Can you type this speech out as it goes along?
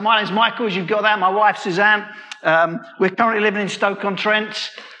My name's Michael, as you've got that. My wife, Suzanne. We're currently living in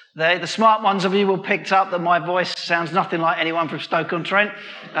Stoke-on-Trent. The smart ones of you will picked up that my voice sounds nothing like anyone from Stoke-on-Trent.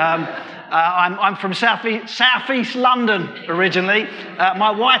 I'm from southeast London originally.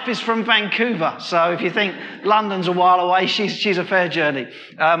 My wife is from Vancouver, so if you think London's a while away, she's a fair journey.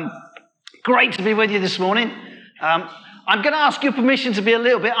 Great to be with you this morning. I'm going to ask your permission to be a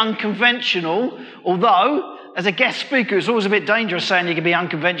little bit unconventional, although as a guest speaker, it's always a bit dangerous saying you can be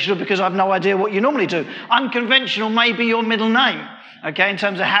unconventional because I've no idea what you normally do. Unconventional may be your middle name, okay, in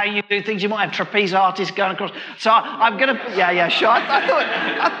terms of how you do things. You might have trapeze artists going across. So I'm going to, sure.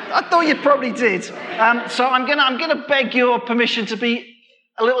 I thought you probably did. So I'm going to beg your permission to be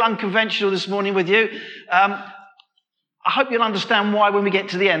a little unconventional this morning with you. I hope you'll understand why when we get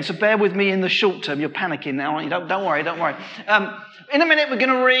to the end. So bear with me in the short term. You're panicking now, aren't you? Don't worry. In a minute, we're going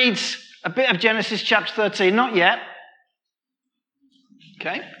to read a bit of Genesis chapter 13. Not yet.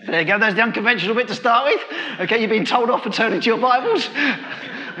 Okay, there you go. There's the unconventional bit to start with. Okay, you've been told off for turning to your Bibles.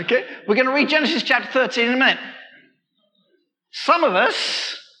 Okay, we're going to read Genesis chapter 13 in a minute. Some of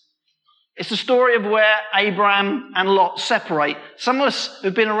us, it's the story of where Abraham and Lot separate. Some of us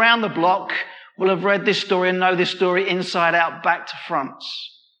who've been around the block will have read this story and know this story inside out, back to front.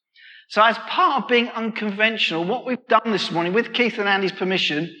 So as part of being unconventional, what we've done this morning, with Keith and Andy's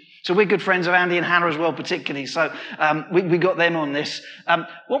permission, so we're good friends of Andy and Hannah as well, particularly, so we got them on this.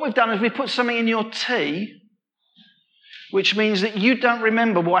 What we've done is we've put something in your tea, which means that you don't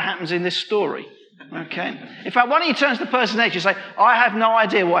remember what happens in this story, okay? In fact, why don't you turn to the person next to you and say, I have no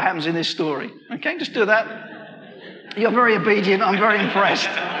idea what happens in this story, okay? Just do that. You're very obedient. I'm very impressed.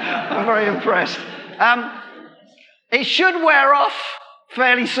 It should wear off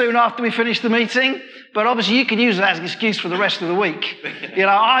fairly soon after we finish the meeting, but obviously you can use it as an excuse for the rest of the week. You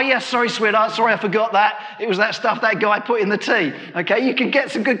know, oh yes, sorry sweetheart, sorry I forgot that. It was that stuff that guy put in the tea. Okay, you can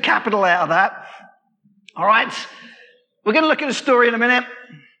get some good capital out of that. All right, we're going to look at a story in a minute.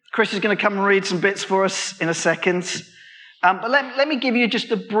 Chris is going to come and read some bits for us in a second. But let me give you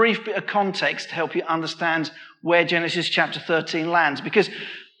just a brief bit of context to help you understand where Genesis chapter 13 lands, because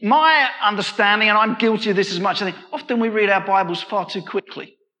my understanding, and I'm guilty of this as much, I think often we read our Bibles far too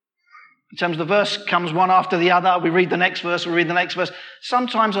quickly. In terms of the verse comes one after the other, we read the next verse,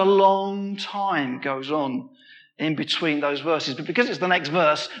 Sometimes a long time goes on in between those verses. But because it's the next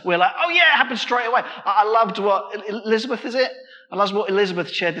verse, we're like, oh yeah, it happened straight away. I loved what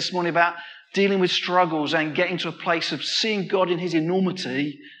Elizabeth shared this morning about dealing with struggles and getting to a place of seeing God in his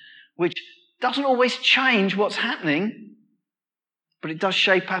enormity, which doesn't always change what's happening, but it does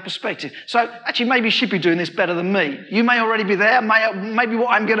shape our perspective. So actually, maybe you should be doing this better than me. You may already be there. Maybe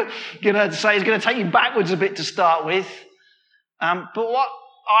what I'm going to say is going to take you backwards a bit to start with. But what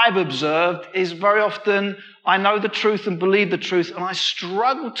I've observed is very often I know the truth and believe the truth, and I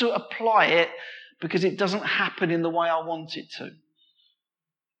struggle to apply it because it doesn't happen in the way I want it to.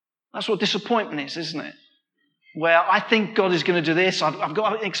 That's what disappointment is, isn't it? Where I think God is going to do this, I've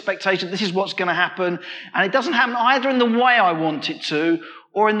got an expectation, this is what's going to happen, and it doesn't happen either in the way I want it to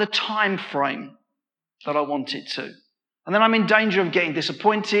or in the time frame that I want it to. And then I'm in danger of getting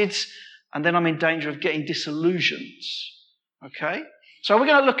disappointed, and then I'm in danger of getting disillusioned. Okay? So we're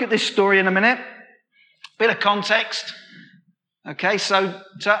going to look at this story in a minute. Bit of context. Okay, so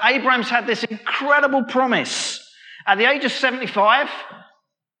Abraham's had this incredible promise. At the age of 75,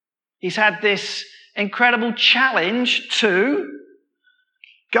 he's had this incredible challenge to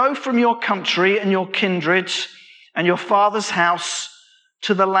go from your country and your kindred and your father's house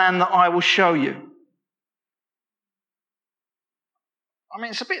to the land that I will show you. I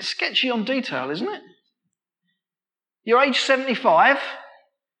mean, it's a bit sketchy on detail, isn't it? You're age 75.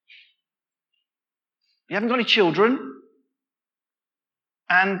 You haven't got any children.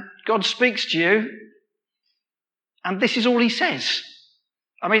 And God speaks to you. And this is all he says.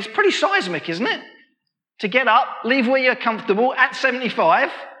 I mean, it's pretty seismic, isn't it? To get up, leave where you're comfortable at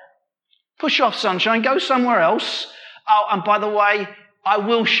 75, push off sunshine, go somewhere else. Oh, and by the way, I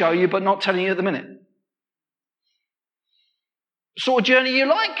will show you, but not telling you at the minute. Sort of journey you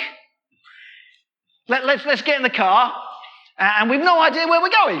like? Let's get in the car, and we've no idea where we're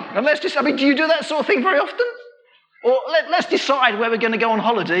going. And do you do that sort of thing very often? Or let's decide where we're going to go on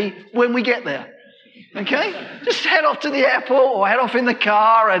holiday when we get there. Okay? Just head off to the airport or head off in the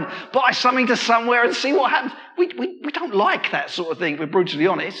car and buy something to somewhere and see what happens. We don't like that sort of thing, if we're brutally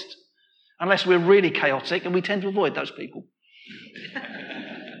honest, unless we're really chaotic, and we tend to avoid those people.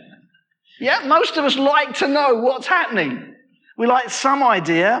 Yeah, most of us like to know what's happening. We like some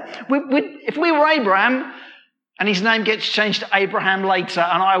idea. If we were Abraham, and his name gets changed to Abraham later,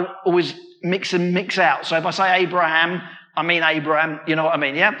 and I always mix and mix out. So if I say Abraham, I mean Abraham, you know what I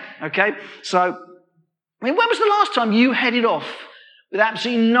mean, yeah? Okay, so, when was the last time you headed off with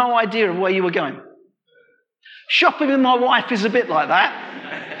absolutely no idea of where you were going? Shopping with my wife is a bit like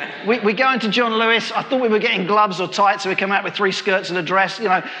that. We go into John Lewis. I thought we were getting gloves or tights, so we come out with 3 skirts and a dress. You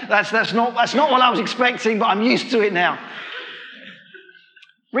know, that's not what I was expecting, but I'm used to it now.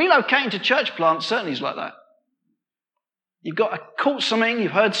 Relocating to church plants certainly is like that. You've caught something,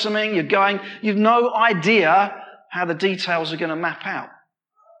 you've heard something, you're going, you've no idea how the details are going to map out.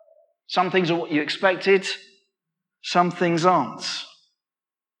 Some things are what you expected, some things aren't.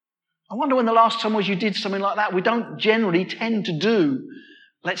 I wonder when the last time was you did something like that. We don't generally tend to do,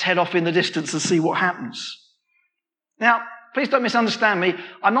 let's head off in the distance and see what happens. Now, please don't misunderstand me.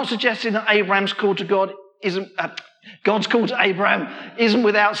 I'm not suggesting that Abraham's call to God isn't, God's call to Abraham isn't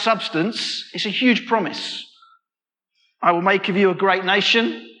without substance. It's a huge promise. I will make of you a great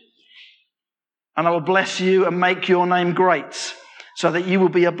nation, and I will bless you and make your name great, so that you will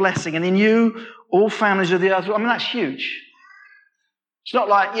be a blessing. And in you, all families of the earth. I mean, that's huge. It's not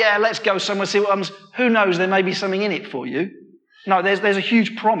like, yeah, let's go somewhere, see what happens. Who knows, there may be something in it for you. No, there's a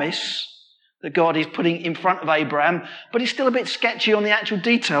huge promise that God is putting in front of Abraham, but it's still a bit sketchy on the actual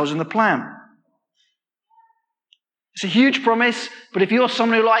details in the plan. It's a huge promise, but if you're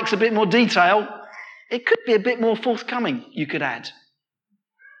someone who likes a bit more detail, it could be a bit more forthcoming, you could add.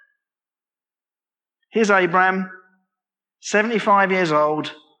 Here's Abraham, 75 years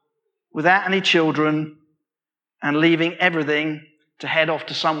old, without any children, and leaving everything to head off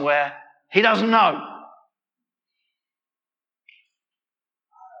to somewhere he doesn't know.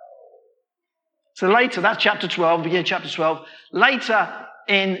 So later, that's chapter 12, beginning of chapter 12. Later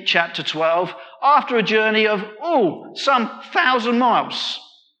in chapter 12, after a journey of, some 1,000 miles.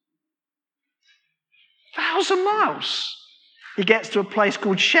 1,000 miles. He gets to a place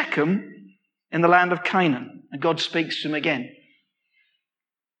called Shechem in the land of Canaan. And God speaks to him again.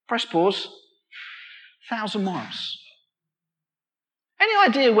 Press pause. 1,000 miles. Any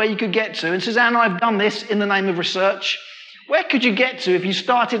idea where you could get to? And Suzanne and I have done this in the name of research. Where could you get to if you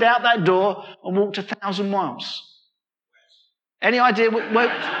started out that door and walked 1,000 miles? Any idea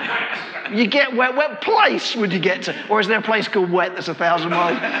where you get? What place would you get to? Or is there a place called Wet that's 1,000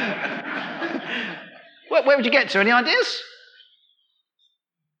 miles? Where would you get to? Any ideas?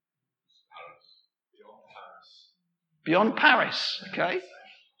 Beyond Paris. Okay.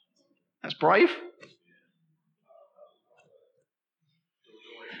 That's brave.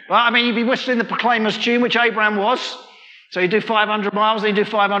 Well, I mean, you'd be whistling the Proclaimers tune, which Abraham was. So you do 500 miles, then you do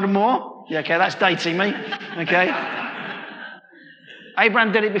 500 more. Yeah, okay, that's dating me. Okay.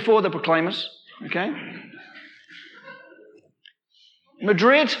 Abraham did it before the Proclaimers. Okay.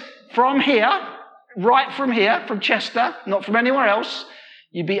 Madrid, from here, right from here, from Chester, not from anywhere else,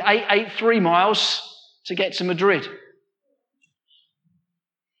 you'd be 883 miles to get to Madrid.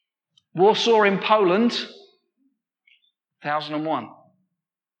 Warsaw in Poland, 1,001.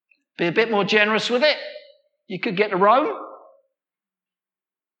 Be a bit more generous with it. You could get to Rome.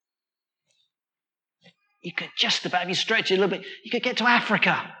 You could just about, if you stretch it a little bit, you could get to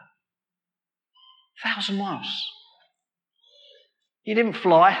Africa. 1,000 miles. He didn't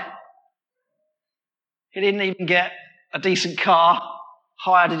fly. He didn't even get a decent car,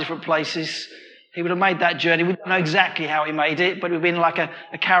 hired at different places. He would have made that journey. We don't know exactly how he made it, but it would have been like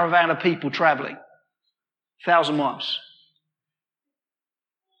a caravan of people traveling. 1,000 miles.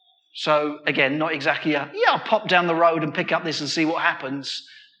 So, again, not exactly I'll pop down the road and pick up this and see what happens.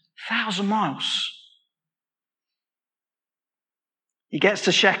 1,000 miles. He gets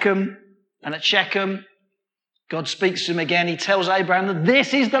to Shechem, and at Shechem, God speaks to him again. He tells Abraham that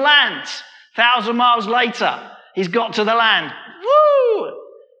this is the land. 1,000 miles later, he's got to the land. Woo!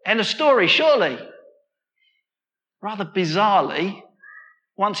 End of story, surely. Rather bizarrely,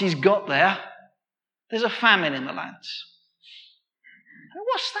 once he's got there, there's a famine in the land.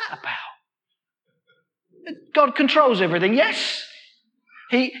 What's that about? God controls everything, yes.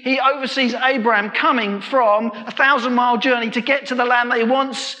 He oversees Abraham coming from a 1,000-mile journey to get to the land that he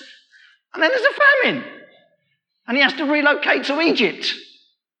wants, and then there's a famine. And he has to relocate to Egypt.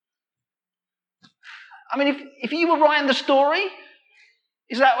 I mean, if you were writing the story,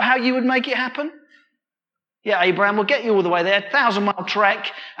 is that how you would make it happen? Yeah, Abraham, we'll get you all the way there, 1,000-mile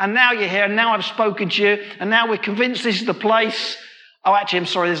trek, and now you're here, and now I've spoken to you, and now we're convinced this is the place. Oh, actually, I'm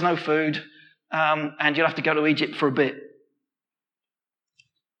sorry, there's no food, and you'll have to go to Egypt for a bit.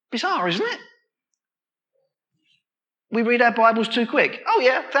 Bizarre, isn't it? We read our Bibles too quick. Oh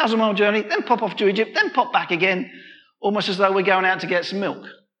yeah, 1,000-mile journey, then pop off to Egypt, then pop back again, almost as though we're going out to get some milk.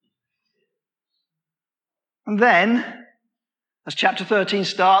 And then, as chapter 13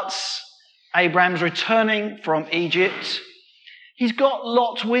 starts, Abraham's returning from Egypt, He's got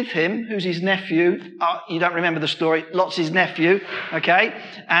Lot with him, who's his nephew. You don't remember the story. Lot's his nephew, okay?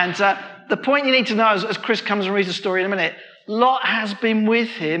 And the point you need to know is, as Chris comes and reads the story in a minute, Lot has been with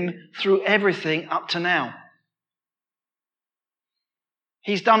him through everything up to now.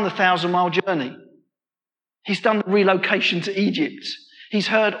 He's done the 1,000-mile journey. He's done the relocation to Egypt. He's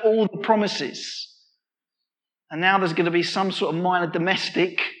heard all the promises. And now there's going to be some sort of minor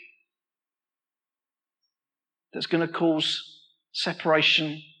domestic that's going to cause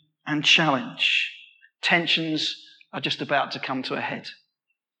separation and challenge. Tensions are just about to come to a head.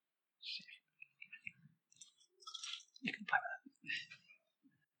 You can play with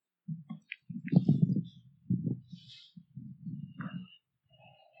that.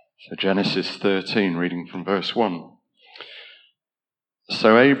 So Genesis 13, reading from verse 1.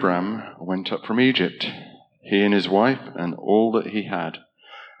 So Abram went up from Egypt, he and his wife and all that he had,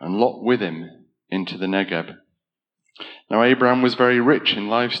 and Lot with him into the Negeb. Now Abram was very rich in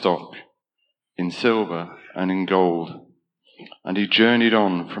livestock, in silver and in gold. And he journeyed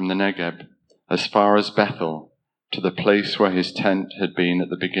on from the Negeb as far as Bethel, to the place where his tent had been at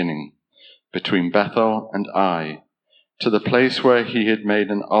the beginning, between Bethel and Ai, to the place where he had made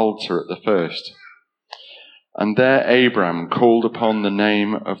an altar at the first. And there Abram called upon the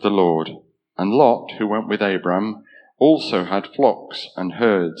name of the Lord. And Lot, who went with Abram, also had flocks and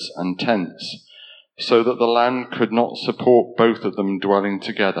herds and tents, so that the land could not support both of them dwelling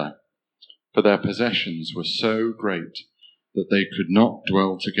together, for their possessions were so great that they could not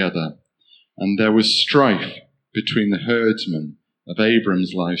dwell together. And there was strife between the herdsmen of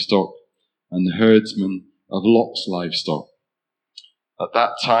Abram's livestock and the herdsmen of Lot's livestock. At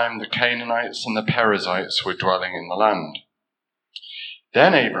that time the Canaanites and the Perizzites were dwelling in the land.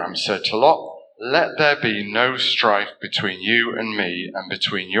 Then Abram said to Lot, "Let there be no strife between you and me, and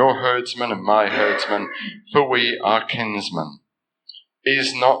between your herdsmen and my herdsmen, for we are kinsmen.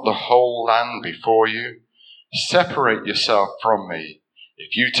 Is not the whole land before you? Separate yourself from me.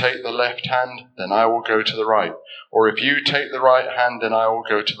 If you take the left hand, then I will go to the right, or if you take the right hand, then I will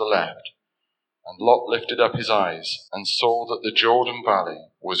go to the left." And Lot lifted up his eyes and saw that the Jordan Valley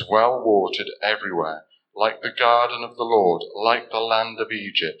was well watered everywhere, like the garden of the Lord, like the land of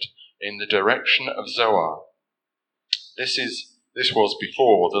Egypt, in the direction of Zoar. This was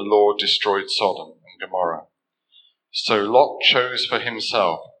before the Lord destroyed Sodom and Gomorrah. So Lot chose for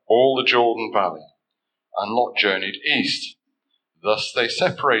himself all the Jordan Valley, and Lot journeyed east. Thus they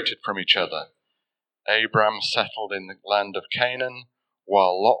separated from each other. Abram settled in the land of Canaan,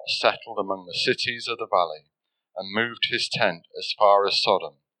 while Lot settled among the cities of the valley, and moved his tent as far as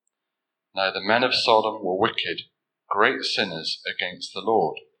Sodom. Now the men of Sodom were wicked, great sinners against the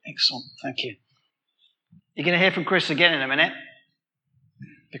Lord. Excellent, thank you. You're going to hear from Chris again in a minute,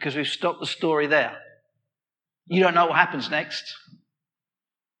 because we've stopped the story there. You don't know what happens next.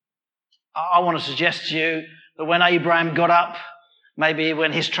 I want to suggest to you that when Abraham got up, maybe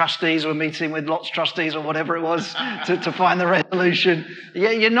when his trustees were meeting with Lot's trustees or whatever it was to find the resolution,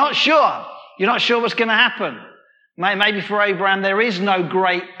 you're not sure. You're not sure what's going to happen. Maybe for Abraham there is no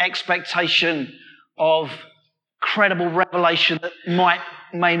great expectation of credible revelation that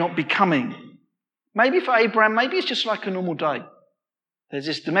may not be coming. Maybe for Abraham, maybe it's just like a normal day. There's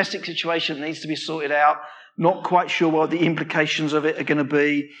this domestic situation that needs to be sorted out. Not quite sure what the implications of it are going to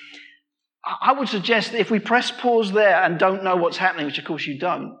be. I would suggest that if we press pause there and don't know what's happening, which of course you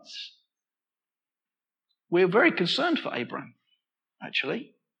don't, we're very concerned for Abraham,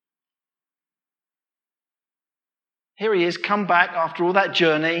 actually. Here he is, come back after all that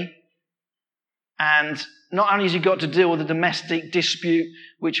journey, and not only has he got to deal with a domestic dispute,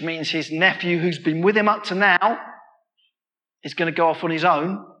 which means his nephew, who's been with him up to now, is going to go off on his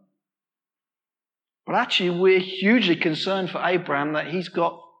own, but actually we're hugely concerned for Abraham that he's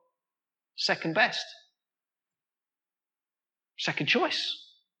got second best. Second choice.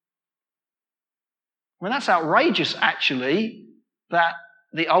 I mean, that's outrageous, actually, that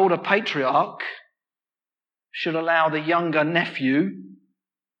the older patriarch should allow the younger nephew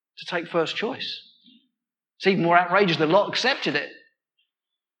to take first choice. It's even more outrageous that Lot accepted it.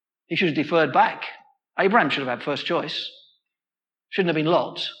 He should have deferred back. Abraham should have had first choice. Shouldn't have been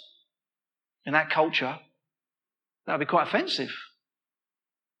Lot. In that culture, that would be quite offensive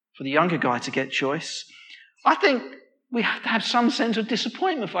for the younger guy to get choice. I think we have to have some sense of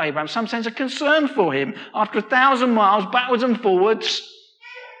disappointment for Abraham, some sense of concern for him. After 1,000 miles backwards and forwards,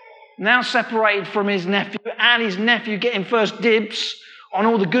 now separated from his nephew, and his nephew getting first dibs on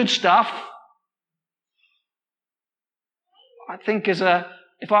all the good stuff. I think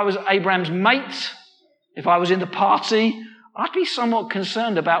if I was Abraham's mate, if I was in the party, I'd be somewhat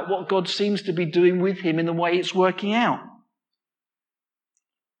concerned about what God seems to be doing with him in the way it's working out.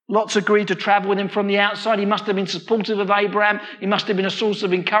 Lot's agreed to travel with him from the outside. He must have been supportive of Abraham. He must have been a source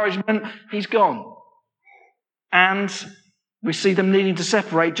of encouragement. He's gone. And we see them needing to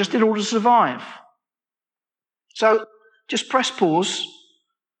separate just in order to survive. So just press pause.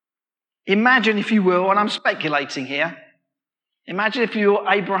 Imagine, if you will, and I'm speculating here. Imagine if you're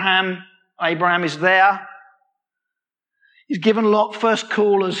Abraham. Abraham is there. He's given Lot first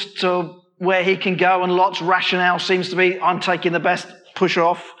call as to where he can go, and Lot's rationale seems to be, I'm taking the best, push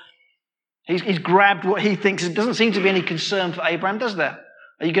off. He's grabbed what he thinks. There doesn't seem to be any concern for Abraham, does there?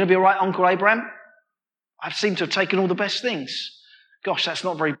 Are you going to be all right, Uncle Abraham? I seem to have taken all the best things. Gosh, that's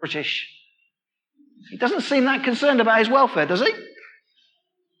not very British. He doesn't seem that concerned about his welfare, does he?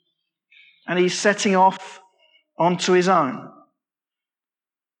 And he's setting off onto his own.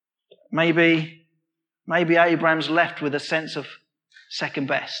 Maybe Abraham's left with a sense of second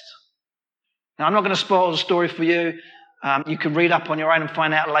best. Now, I'm not going to spoil the story for you. You can read up on your own and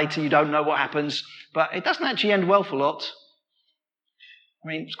find out later. You don't know what happens. But it doesn't actually end well for Lot. I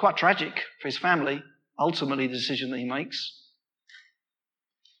mean, it's quite tragic for his family, ultimately, the decision that he makes.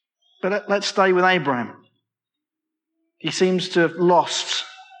 But let's stay with Abraham. He seems to have lost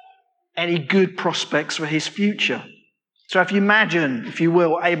any good prospects for his future. So if you imagine, if you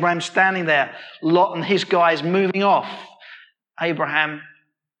will, Abraham standing there, Lot and his guys moving off, Abraham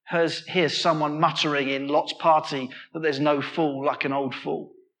hears someone muttering in Lot's party that there's no fool like an old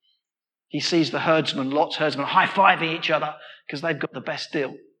fool. He sees the herdsmen, Lot's herdsmen, high-fiving each other because they've got the best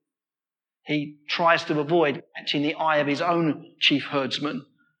deal. He tries to avoid catching the eye of his own chief herdsman,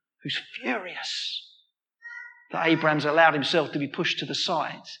 who's furious that Abraham's allowed himself to be pushed to the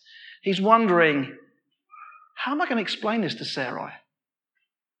side. He's wondering, how am I going to explain this to Sarai?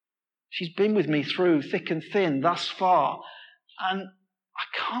 She's been with me through thick and thin thus far, and I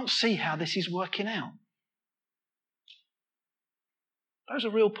can't see how this is working out. Those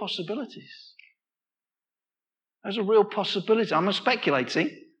are real possibilities. Those are real possibilities. I'm speculating,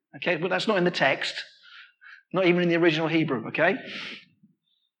 okay, but that's not in the text, not even in the original Hebrew, okay?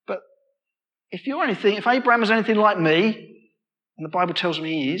 But if Abraham is anything like me, and the Bible tells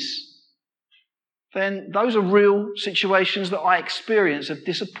me he is, then those are real situations that I experience of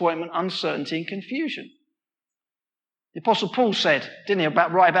disappointment, uncertainty, and confusion. The Apostle Paul said, didn't he,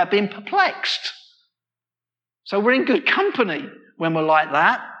 about being perplexed. So we're in good company when we're like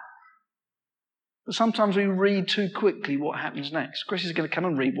that. But sometimes we read too quickly what happens next. Chris is going to come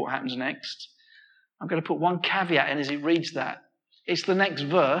and read what happens next. I'm going to put one caveat in as he reads that. It's the next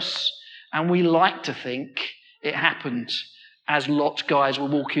verse, and we like to think it happened as Lot's guys were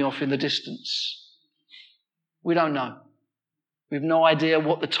walking off in the distance. We don't know. We have no idea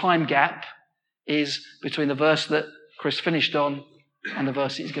what the time gap is between the verse that Chris finished on and the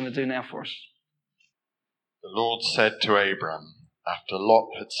verse he's going to do now for us. The Lord said to Abram, after Lot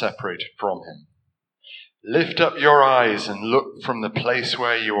had separated from him, "Lift up your eyes and look from the place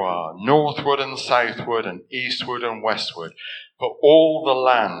where you are, northward and southward and eastward and westward. For all the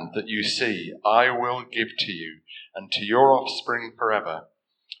land that you see I will give to you and to your offspring forever.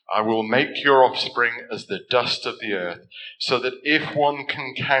 I will make your offspring as the dust of the earth, so that if one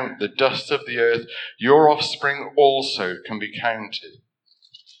can count the dust of the earth, your offspring also can be counted.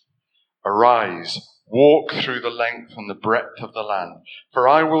 Arise, walk through the length and the breadth of the land, for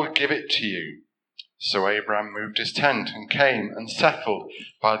I will give it to you." So Abraham moved his tent and came and settled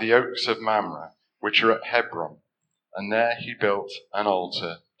by the oaks of Mamre, which are at Hebron, and there he built an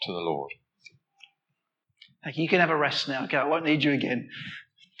altar to the Lord. You can have a rest now. Okay, I won't need you again.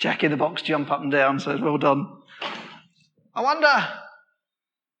 Jack in the box, jump up and down, says, well done. I wonder.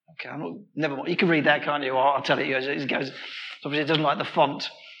 Okay, never mind. You can read that, can't you? Or I'll tell it you as it goes. Obviously, it doesn't like the font.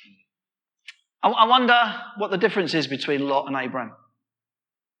 I wonder what the difference is between Lot and Abraham.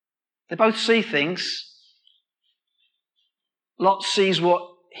 They both see things. Lot sees what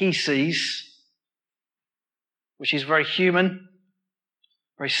he sees, which is very human,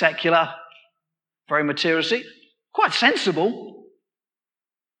 very secular, very materialistic, quite sensible.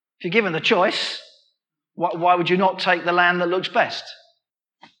 If you're given the choice, why would you not take the land that looks best?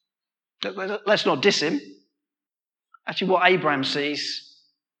 Let's not diss him. Actually, what Abraham sees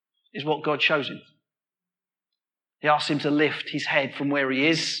is what God shows him. He asks him to lift his head from where he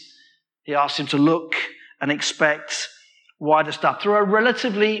is. He asks him to look and expect wider stuff. Through a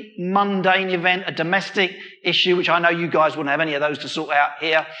relatively mundane event, a domestic issue, which I know you guys wouldn't have any of those to sort out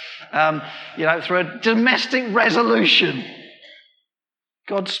here, through a domestic resolution,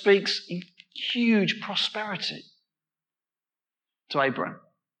 God speaks in huge prosperity to Abraham.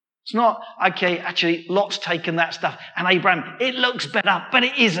 It's not, okay, actually, Lot's taken that stuff, and Abraham, it looks better, but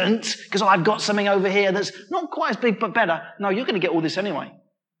it isn't, because I've got something over here that's not quite as big, but better. No, you're going to get all this anyway.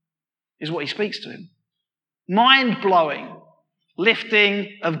 is what he speaks to him. Mind-blowing lifting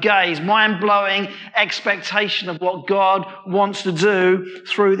of gaze, mind-blowing expectation of what God wants to do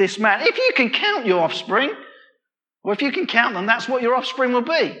through this man. If you can count your offspring, or if you can count them, that's what your offspring will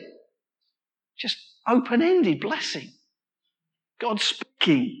be. Just open-ended blessing. God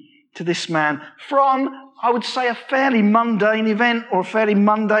speaking to this man from, I would say, a fairly mundane event or a fairly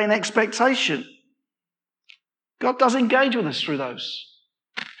mundane expectation. God does engage with us through those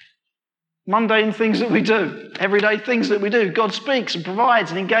mundane things that we do, everyday things that we do. God speaks and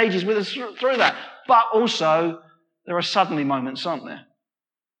provides and engages with us through that. But also, there are suddenly moments, aren't there?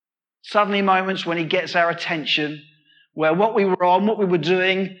 Suddenly moments when he gets our attention, where what we were on, what we were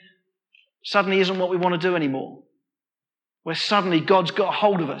doing, suddenly isn't what we want to do anymore. Where suddenly God's got a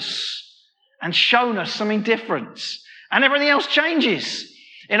hold of us and shown us something different. And everything else changes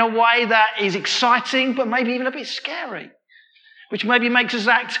in a way that is exciting, but maybe even a bit scary, which maybe makes us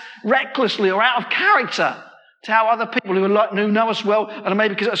act recklessly or out of character to how other people who know us well and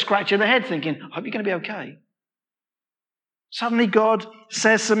maybe because of a scratch in their head thinking, I hope you're going to be okay. Suddenly God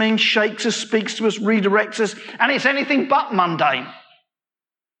says something, shakes us, speaks to us, redirects us, and it's anything but mundane.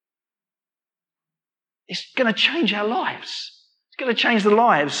 It's going to change our lives. It's going to change the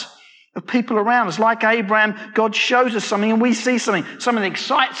lives of people around us. Like Abraham, God shows us something and we see something that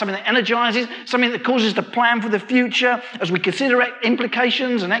excites, something that energizes, something that causes us to plan for the future as we consider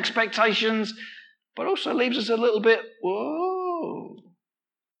implications and expectations, but also leaves us a little bit, whoa.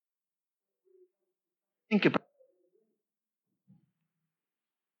 Think about it.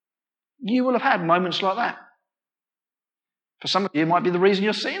 You will have had moments like that. For some of you, it might be the reason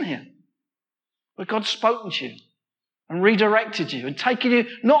you're sitting here. But God's spoken to you and redirected you and taken you,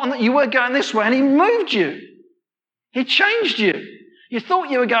 not on that you were going this way, and he moved you. He changed you. You thought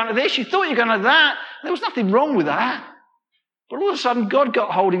you were going to this, you thought you were going to that. There was nothing wrong with that. But all of a sudden, God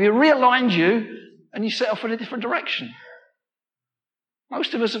got hold of you, realigned you, and you set off in a different direction.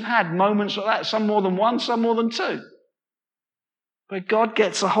 Most of us have had moments like that, some more than one, some more than two. Where God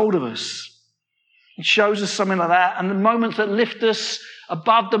gets a hold of us. He shows us something like that, and the moments that lift us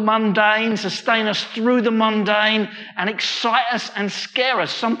above the mundane, sustain us through the mundane, and excite us and scare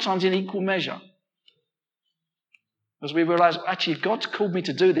us, sometimes in equal measure. As we realize, actually, if God's called me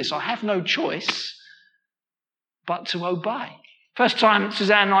to do this, I have no choice but to obey. First time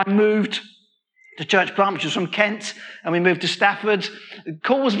Suzanne and I moved to Church Plant, which was from Kent, and we moved to Stafford, the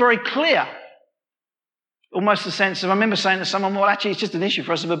call was very clear. Almost the sense of, I remember saying to someone, well, actually, it's just an issue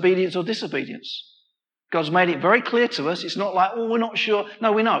for us of obedience or disobedience. God's made it very clear to us. It's not like, oh, we're not sure.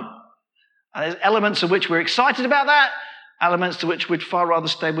 No, we know. And there's elements of which we're excited about that, elements to which we'd far rather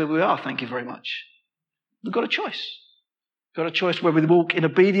stay where we are, thank you very much. We've got a choice. We've got a choice whether we walk in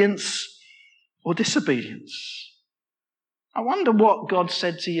obedience or disobedience. I wonder what God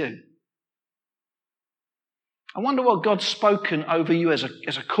said to you. I wonder what God's spoken over you as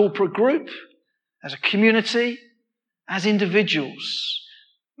a corporate group, as a community, as individuals.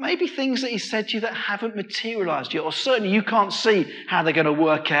 Maybe things that he said to you that haven't materialized yet, or certainly you can't see how they're going to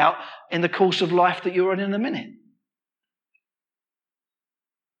work out in the course of life that you're in a minute.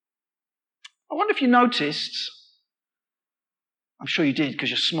 I wonder if you noticed, I'm sure you did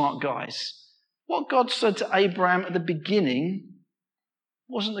because you're smart guys, what God said to Abraham at the beginning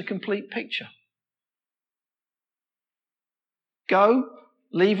wasn't the complete picture. Go,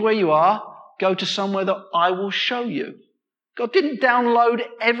 leave where you are, go to somewhere that I will show you. God didn't download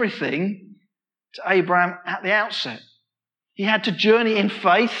everything to Abraham at the outset. He had to journey in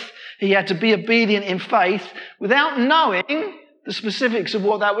faith. He had to be obedient in faith without knowing the specifics of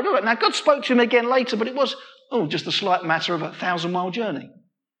what that would look like. Now, God spoke to him again later, but it was, just a slight matter of a 1,000-mile journey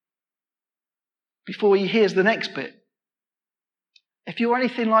before he hears the next bit. If you're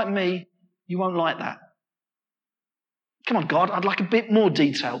anything like me, you won't like that. Come on, God, I'd like a bit more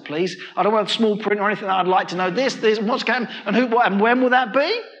detail, please. I don't want small print or anything. I'd like to know this, and what's going on, and who, what, and when will that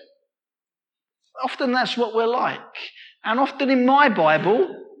be? Often that's what we're like. And often in my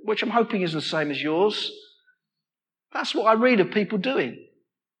Bible, which I'm hoping is the same as yours, that's what I read of people doing.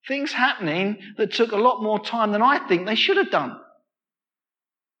 Things happening that took a lot more time than I think they should have done.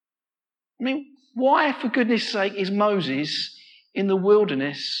 I mean, why, for goodness sake, is Moses in the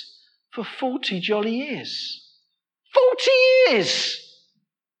wilderness for 40 jolly years? 40 years!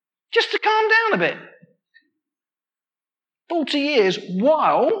 Just to calm down a bit. 40 years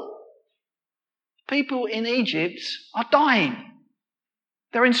while people in Egypt are dying.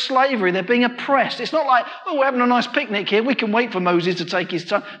 They're in slavery. They're being oppressed. It's not like, we're having a nice picnic here. We can wait for Moses to take his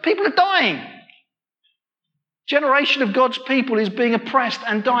time. People are dying. Generation of God's people is being oppressed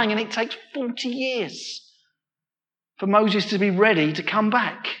and dying, and it takes 40 years for Moses to be ready to come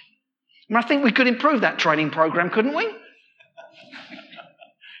back. I think we could improve that training program, couldn't we?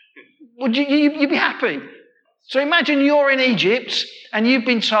 Would you'd be happy? So imagine you're in Egypt and you've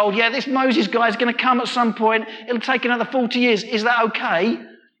been told, yeah, this Moses guy is going to come at some point. It'll take another 40 years. Is that okay?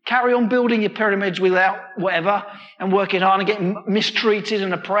 Carry on building your pyramids without whatever and working hard and getting mistreated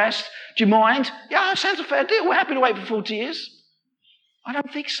and oppressed. Do you mind? Yeah, that sounds a fair deal. We're happy to wait for 40 years. I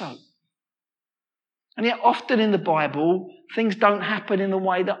don't think so. And yet often in the Bible, things don't happen in the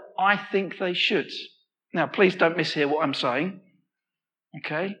way that I think they should. Now, please don't mishear what I'm saying.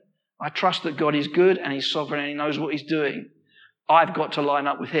 Okay? I trust that God is good and He's sovereign and He knows what He's doing. I've got to line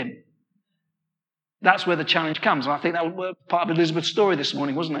up with Him. That's where the challenge comes. And I think that was part of Elizabeth's story this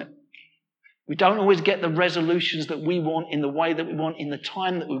morning, wasn't it? We don't always get the resolutions that we want in the way that we want, in the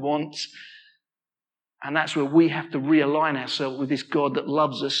time that we want. And that's where we have to realign ourselves with this God that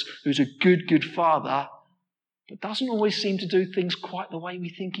loves us, who's a good, good Father, but doesn't always seem to do things quite the way we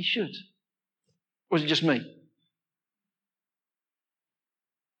think He should. Or is it just me?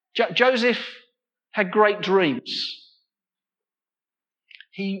 Joseph had great dreams.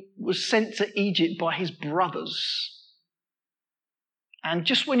 He was sent to Egypt by his brothers. And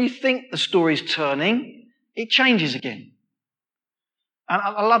just when you think the story's turning, it changes again. And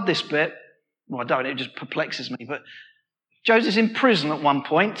I love this bit. Well, I don't, it just perplexes me. But Joseph's in prison at one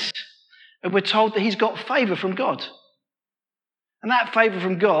point, and we're told that he's got favour from God. And that favour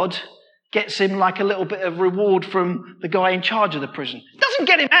from God gets him like a little bit of reward from the guy in charge of the prison. It doesn't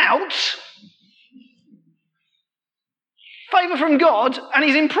get him out. Favour from God, and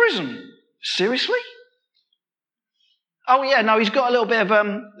he's in prison. Seriously? Oh yeah, no, he's got a little bit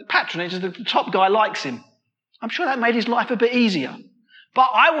of patronage. The top guy likes him. I'm sure that made his life a bit easier. But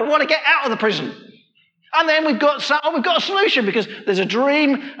I would want to get out of the prison. And then we've got a solution because there's a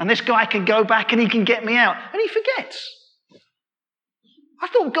dream and this guy can go back and he can get me out. And he forgets. I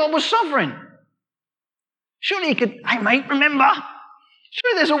thought God was sovereign. Surely he could, hey mate, remember?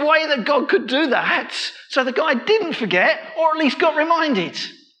 Surely there's a way that God could do that so the guy didn't forget or at least got reminded.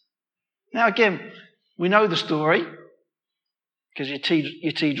 Now again, we know the story because your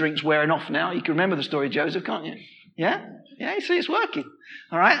tea drink's wearing off now. You can remember the story, Joseph, can't you? Yeah? Yeah, you see it's working.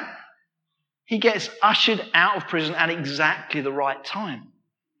 All right? He gets ushered out of prison at exactly the right time.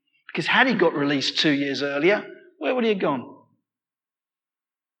 Because had he got released 2 years earlier, where would he have gone?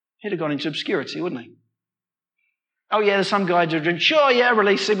 He'd have gone into obscurity, wouldn't he? Oh yeah, there's some guy doing, sure, yeah,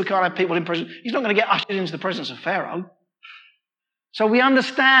 release him, we can't have people in prison. He's not going to get ushered into the presence of Pharaoh. So we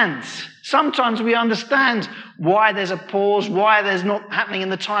understand. Sometimes we understand why there's a pause, why there's not happening in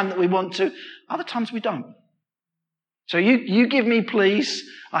the time that we want to. Other times we don't. So you give me, please,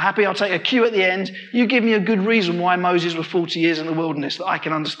 I'm happy I'll take a cue at the end. You give me a good reason why Moses was 40 years in the wilderness that I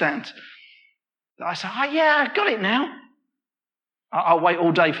can understand. That I say, oh yeah, I got it now. I'll wait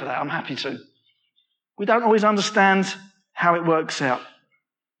all day for that. I'm happy to. We don't always understand how it works out.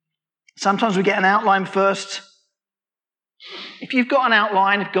 Sometimes we get an outline first. If you've got an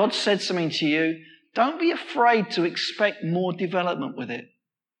outline, if God said something to you, don't be afraid to expect more development with it.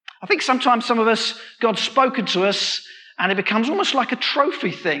 I think sometimes some of us, God's spoken to us and it becomes almost like a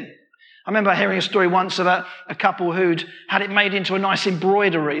trophy thing. I remember hearing a story once about a couple who'd had it made into a nice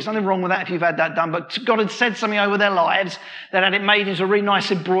embroidery. There's nothing wrong with that if you've had that done, but God had said something over their lives that had it made into a really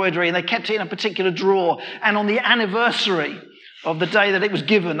nice embroidery and they kept it in a particular drawer. And on the anniversary of the day that it was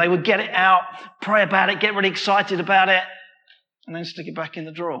given, they would get it out, pray about it, get really excited about it, and then stick it back in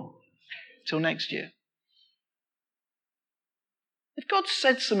the drawer till next year. If God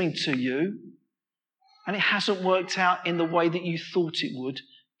said something to you and it hasn't worked out in the way that you thought it would,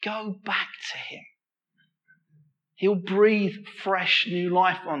 go back to Him. He'll breathe fresh new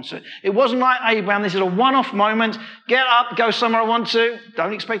life onto it. It wasn't like Abraham. This is a one-off moment. Get up, go somewhere I want to.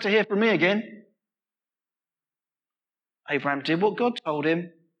 Don't expect to hear from me again. Abraham did what God told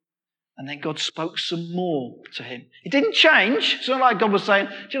him, and then God spoke some more to him. It didn't change. It's not like God was saying,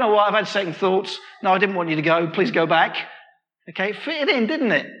 do you know what, I've had second thoughts. No, I didn't want you to go. Please go back. Okay, it fitted in,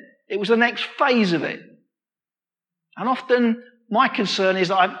 didn't it? It was the next phase of it. And often my concern is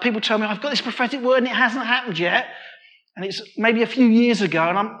that people tell me, I've got this prophetic word and it hasn't happened yet. And it's maybe a few years ago.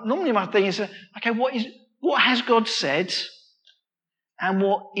 And normally my thing is, okay, what has God said? And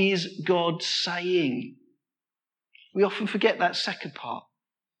what is God saying? We often forget that second part.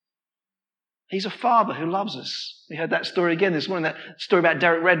 He's a father who loves us. We heard that story again this morning, that story about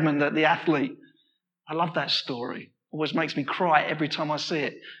Derek Redmond, the athlete. I love that story. Always makes me cry every time I see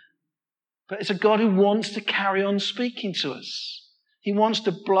it. But it's a God who wants to carry on speaking to us. He wants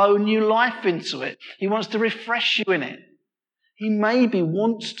to blow new life into it. He wants to refresh you in it. He maybe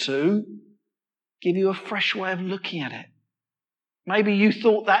wants to give you a fresh way of looking at it. Maybe you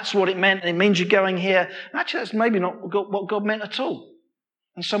thought that's what it meant, and it means you're going here. Actually, that's maybe not what God meant at all.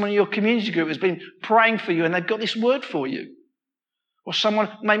 And someone in your community group has been praying for you, and they've got this word for you. Or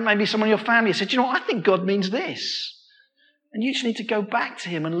maybe someone in your family said, I think God means this. And you just need to go back to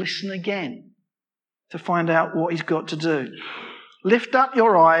him and listen again to find out what he's got to do. Lift up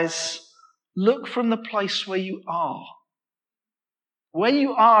your eyes. Look from the place where you are. Where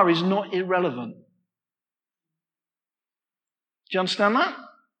you are is not irrelevant. Do you understand that?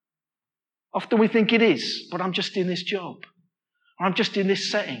 Often we think it is, but I'm just in this job. Or I'm just in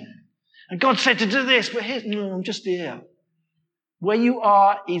this setting. And God said to do this, but I'm just here. Where you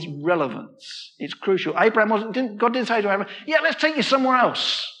are is relevant. It's crucial. God didn't say to Abraham, let's take you somewhere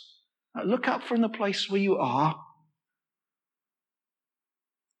else. Now, look up from the place where you are.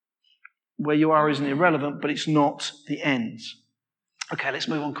 Where you are isn't irrelevant, but it's not the end. Okay, let's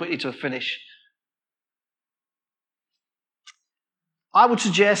move on quickly to a finish. I would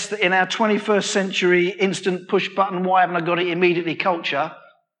suggest that in our 21st century instant push button, why haven't I got it immediately culture,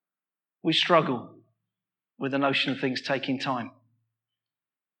 we struggle with the notion of things taking time.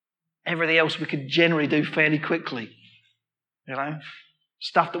 Everything else we could generally do fairly quickly.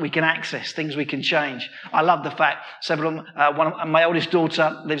 Stuff that we can access, things we can change. I love the fact my oldest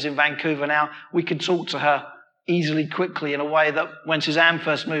daughter lives in Vancouver now. We can talk to her easily, quickly, in a way that when Suzanne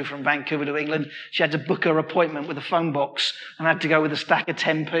first moved from Vancouver to England, she had to book her appointment with a phone box and had to go with a stack of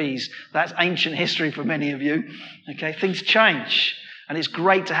 10p's. That's ancient history for many of you. Okay, things change, and it's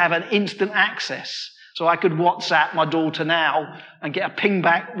great to have an instant access. So I could WhatsApp my daughter now and get a ping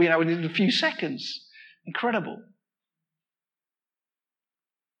back, in a few seconds. Incredible.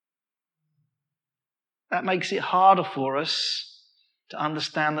 That makes it harder for us to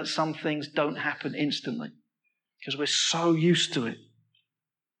understand that some things don't happen instantly, because we're so used to it.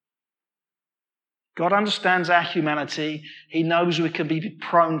 God understands our humanity. He knows we can be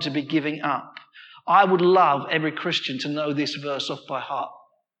prone to be giving up. I would love every Christian to know this verse off by heart.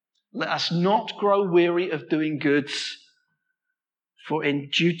 Let us not grow weary of doing good, for in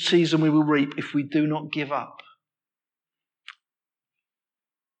due season we will reap if we do not give up.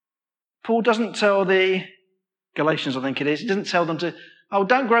 Paul doesn't tell the Galatians, I think it is, he doesn't tell them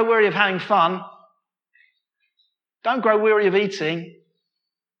don't grow weary of having fun. Don't grow weary of eating.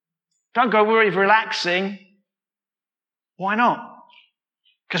 Don't grow weary of relaxing. Why not?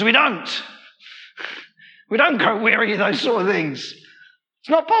 Because we don't. We don't grow weary of those sort of things. It's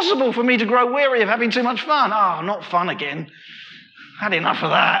not possible for me to grow weary of having too much fun. Not fun again. Had enough of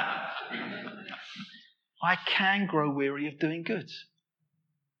that. I can grow weary of doing good.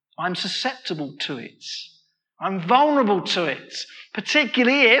 I'm susceptible to it. I'm vulnerable to it,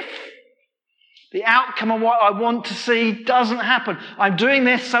 particularly if the outcome of what I want to see doesn't happen. I'm doing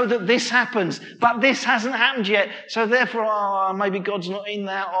this so that this happens, but this hasn't happened yet. So therefore, maybe God's not in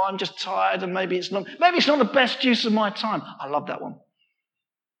that, or I'm just tired, and maybe it's not the best use of my time. I love that one.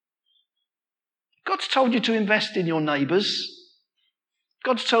 God's told you to invest in your neighbours.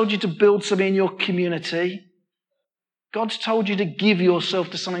 God's told you to build something in your community. God's told you to give yourself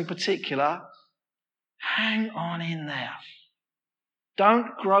to something particular. Hang on in there.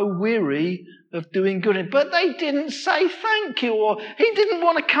 Don't grow weary of doing good. But they didn't say thank you, or he didn't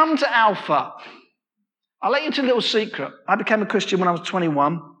want to come to Alpha. I'll let you into a little secret. I became a Christian when I was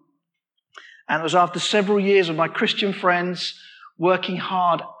 21. And it was after several years of my Christian friends working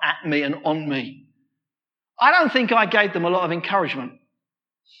hard at me and on me. I don't think I gave them a lot of encouragement.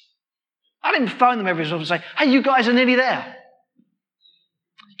 I didn't phone them every so often and say, hey, you guys are nearly there.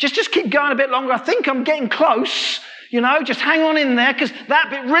 Just keep going a bit longer. I think I'm getting close. Just hang on in there, because that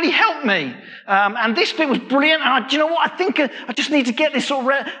bit really helped me. And this bit was brilliant. And do you know what? I think I just need to get this sort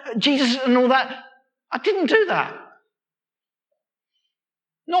of Jesus and all that. I didn't do that.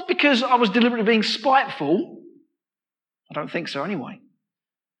 Not because I was deliberately being spiteful. I don't think so anyway.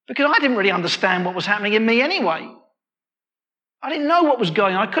 Because I didn't really understand what was happening in me anyway. I didn't know what was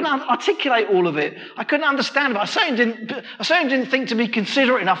going on. I couldn't articulate all of it. I couldn't understand it. I certainly didn't think to be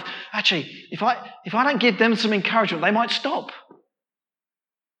considerate enough. Actually, if I don't give them some encouragement, they might stop.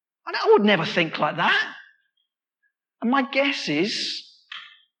 I would never think like that. And my guess is,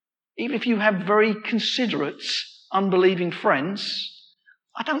 even if you have very considerate, unbelieving friends,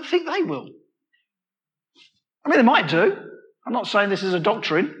 I don't think they will. I mean, they might do. I'm not saying this is a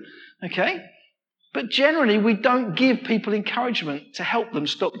doctrine, okay? But generally, we don't give people encouragement to help them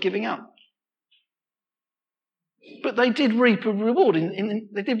stop giving up. But they did reap a reward.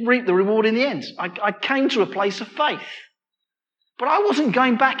 They did reap the reward in the end. I came to a place of faith. But I wasn't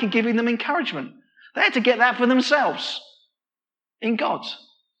going back and giving them encouragement. They had to get that for themselves in God.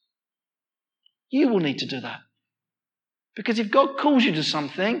 You will need to do that. Because if God calls you to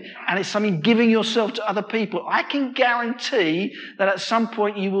something and it's something giving yourself to other people, I can guarantee that at some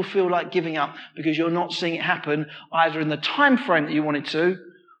point you will feel like giving up because you're not seeing it happen either in the time frame that you wanted to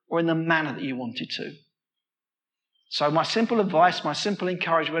or in the manner that you wanted to. So my simple advice, my simple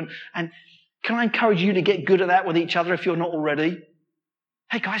encouragement, and can I encourage you to get good at that with each other if you're not already?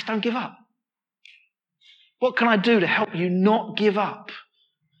 Hey guys, don't give up. What can I do to help you not give up?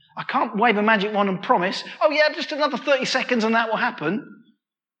 I can't wave a magic wand and promise, oh yeah, just another 30 seconds and that will happen.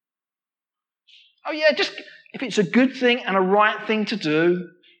 Oh yeah, just if it's a good thing and a right thing to do,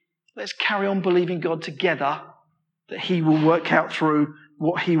 let's carry on believing God together that He will work out through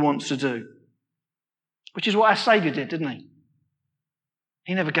what He wants to do. Which is what our Saviour did, didn't He?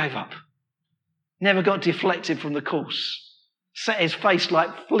 He never gave up. Never got deflected from the course. Set His face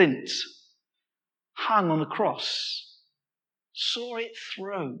like flint. Hung on the cross. Saw it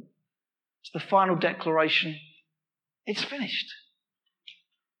through to the final declaration. It's finished.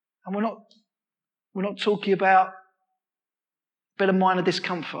 And we're not talking about a bit of minor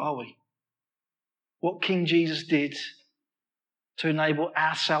discomfort, are we? What King Jesus did to enable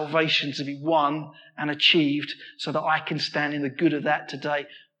our salvation to be won and achieved so that I can stand in the good of that today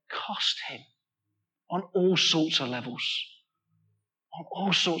cost Him on all sorts of levels. On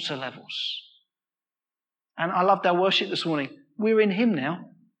all sorts of levels. And I loved our worship this morning. We're in Him now.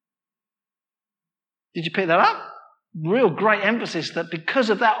 Did you pick that up? Real great emphasis that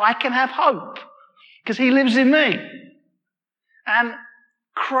because of that I can have hope. Because He lives in me. And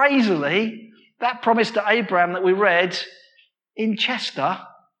crazily, that promise to Abraham that we read in Chester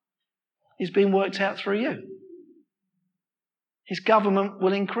is being worked out through you. His government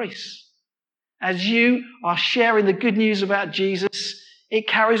will increase. As you are sharing the good news about Jesus, it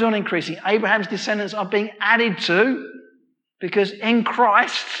carries on increasing. Abraham's descendants are being added to because in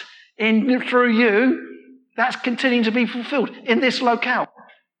Christ, through you, that's continuing to be fulfilled in this locale,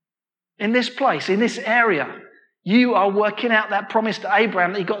 in this place, in this area. You are working out that promise to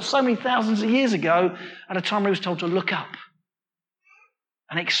Abraham that he got so many thousands of years ago at a time when he was told to look up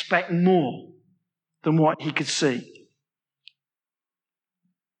and expect more than what he could see.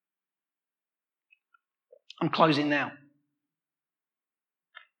 I'm closing now.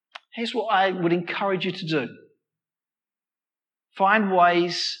 Here's what I would encourage you to do. Find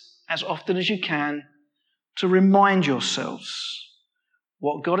ways, as often as you can, to remind yourselves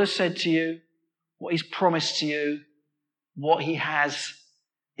what God has said to you, what He's promised to you, what He has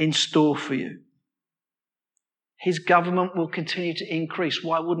in store for you. His government will continue to increase.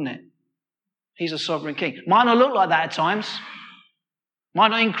 Why wouldn't it? He's a sovereign king. Might not look like that at times. Might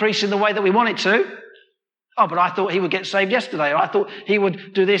not increase in the way that we want it to. Oh, but I thought he would get saved yesterday. Or I thought he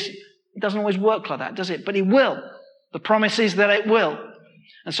would do this. It doesn't always work like that, does it? But He will. The promise is that it will.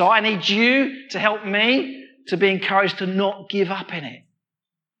 And so I need you to help me to be encouraged to not give up in it.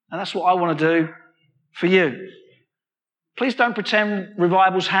 And that's what I want to do for you. Please don't pretend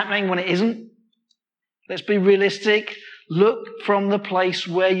revival's happening when it isn't. Let's be realistic. Look from the place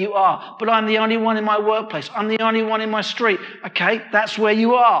where you are. But I'm the only one in my workplace. I'm the only one in my street. Okay, that's where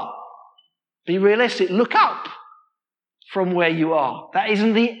you are. Be realistic. Look up from where you are. That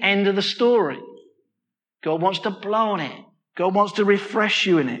isn't the end of the story. God wants to blow on it. God wants to refresh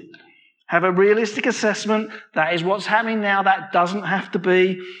you in it. Have a realistic assessment. That is what's happening now. That doesn't have to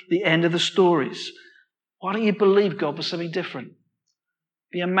be the end of the stories. Why don't you believe God for something different?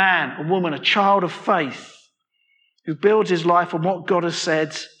 Be a man, a woman, a child of faith who builds his life on what God has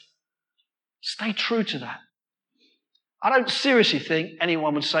said. Stay true to that. I don't seriously think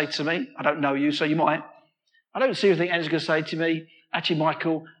anyone would say to me, I don't know you, so you might. I don't seriously think anyone's going to say to me, actually,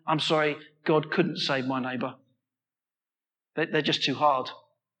 Michael, I'm sorry, God couldn't save my neighbour. They're just too hard.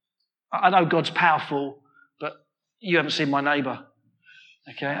 I know God's powerful, but you haven't seen my neighbour.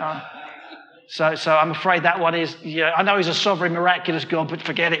 Okay? So I'm afraid that one is, I know He's a sovereign, miraculous God, but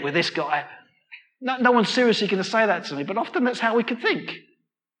forget it with this guy. No one's seriously going to say that to me, but often that's how we could think.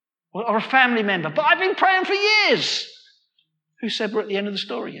 Or a family member. But I've been praying for years. Who said we're at the end of the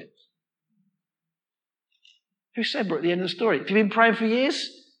story yet? Who said we're at the end of the story? If you've been praying for years,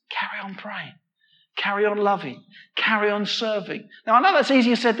 carry on praying. Carry on loving. Carry on serving. Now, I know that's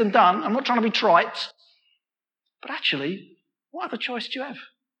easier said than done. I'm not trying to be trite. But actually, what other choice do you have?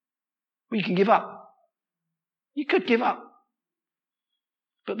 Well, you can give up. You could give up.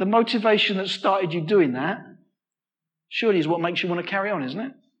 But the motivation that started you doing that surely is what makes you want to carry on, isn't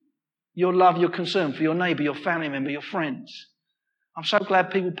it? Your love, your concern for your neighbour, your family member, your friends. I'm so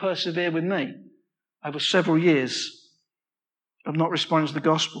glad people persevere with me over several years of not responding to the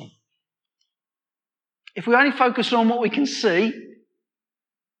gospel. If we only focus on what we can see,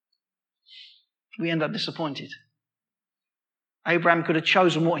 we end up disappointed. Abraham could have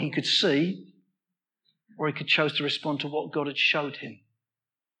chosen what he could see, or he could choose to respond to what God had showed him.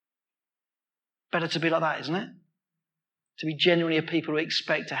 Better to be like that, isn't it? To be genuinely a people who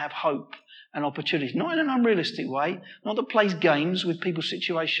expect to have hope and opportunities. Not in an unrealistic way, not that plays games with people's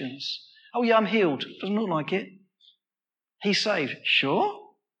situations. Oh yeah, I'm healed. Doesn't look like it. He's saved. Sure?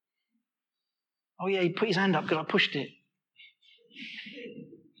 Oh yeah, he put his hand up because I pushed it.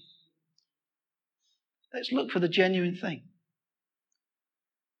 Let's look for the genuine thing.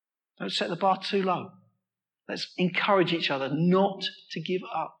 Don't set the bar too low. Let's encourage each other not to give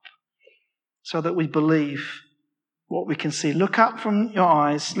up so that we believe what we can see. Look up from your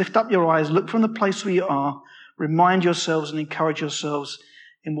eyes, lift up your eyes, look from the place where you are, remind yourselves and encourage yourselves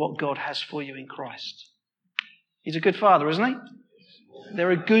in what God has for you in Christ. He's a good father, isn't he? There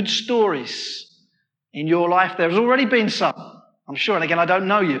are good stories in your life. There's already been some, I'm sure. And again, I don't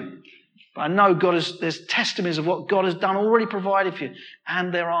know you, but I know there's testimonies of what God has done, already provided for you.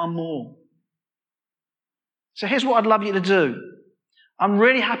 And there are more. So here's what I'd love you to do. I'm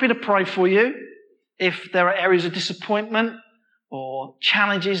really happy to pray for you if there are areas of disappointment or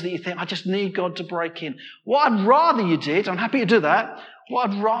challenges that you think, I just need God to break in. What I'd rather you did, I'm happy to do that, what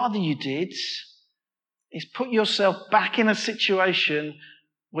I'd rather you did is put yourself back in a situation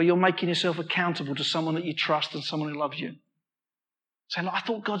where you're making yourself accountable to someone that you trust and someone who loves you. Saying, I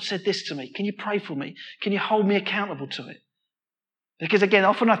thought God said this to me. Can you pray for me? Can you hold me accountable to it? Because again,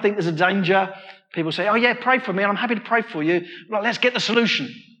 often I think there's a danger. People say, oh yeah, pray for me, and I'm happy to pray for you. Well, let's get the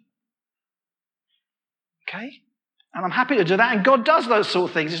solution. Okay? And I'm happy to do that, and God does those sort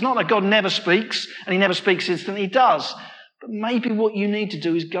of things. It's not that God never speaks, and he never speaks instantly, he does. But maybe what you need to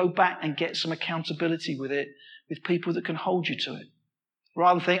do is go back and get some accountability with it, with people that can hold you to it.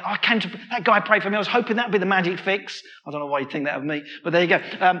 Rather than think, that guy prayed for me, I was hoping that would be the magic fix. I don't know why you think that of me, but there you go.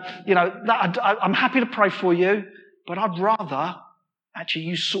 I'm happy to pray for you, but I'd rather actually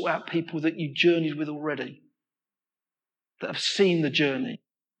you sort out people that you journeyed with already, that have seen the journey,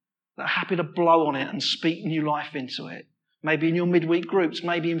 that are happy to blow on it and speak new life into it. Maybe in your midweek groups,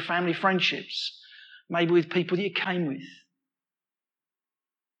 maybe in family friendships, maybe with people that you came with.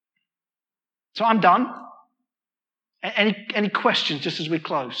 So I'm done. Any questions just as we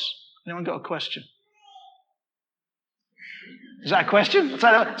close? Anyone got a question? Is that a question?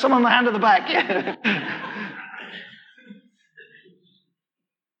 Someone on the hand at the back. Yeah.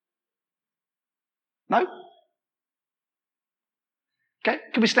 No? Okay,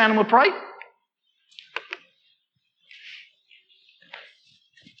 can we stand and we'll pray?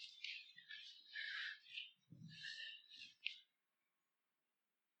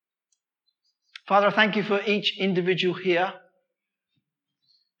 Father, I thank you for each individual here.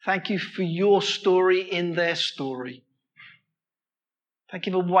 Thank you for your story in their story. Thank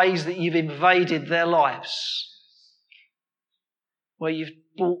you for ways that you've invaded their lives, where you've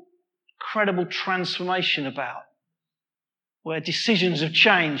brought incredible transformation about, where decisions have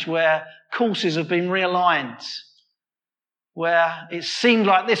changed, where courses have been realigned, where it seemed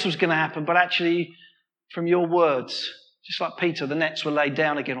like this was going to happen, but actually, from your words, just like Peter, the nets were laid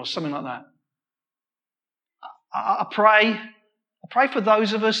down again or something like that. I pray for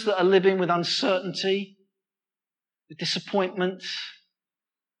those of us that are living with uncertainty, with disappointment,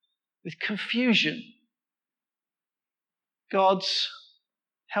 with confusion. God,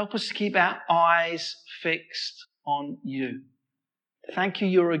 help us to keep our eyes fixed on you. Thank you,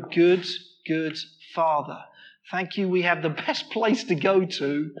 you're a good, good Father. Thank you, we have the best place to go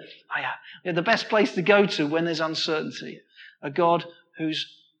to. We have the best place to go to when there's uncertainty. A God who's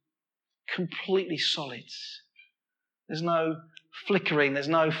completely solid. There's no flickering, there's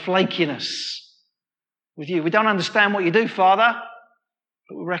no flakiness with you. We don't understand what you do, Father,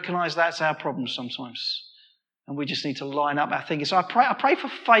 but we recognise that's our problem sometimes. And we just need to line up our thinking. So I pray for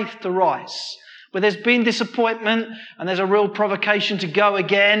faith to rise. Where there's been disappointment and there's a real provocation to go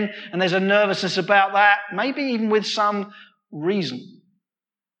again and there's a nervousness about that, maybe even with some reason.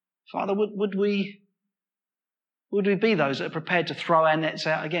 Father, would we be those that are prepared to throw our nets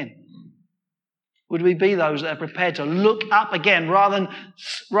out again? Would we be those that are prepared to look up again rather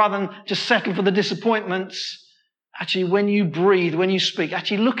than just settle for the disappointments? Actually, when you breathe, when you speak,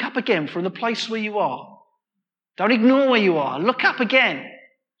 actually look up again from the place where you are. Don't ignore where you are. Look up again.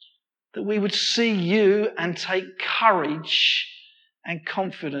 That we would see you and take courage and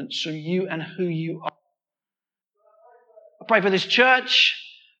confidence from you and who you are. I pray for this church.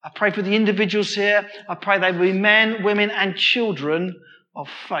 I pray for the individuals here. I pray they will be men, women, and children of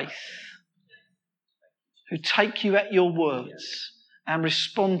faith who take you at your words and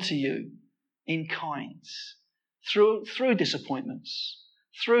respond to you in kind through disappointments,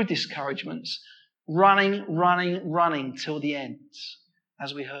 through discouragements, running till the end,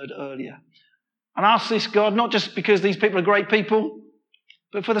 as we heard earlier. And ask this, God, not just because these people are great people,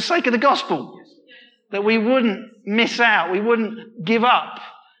 but for the sake of the gospel, that we wouldn't miss out, we wouldn't give up,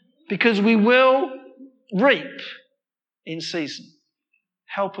 because we will reap in season.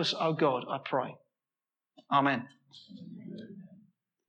 Help us, oh God, I pray. Amen.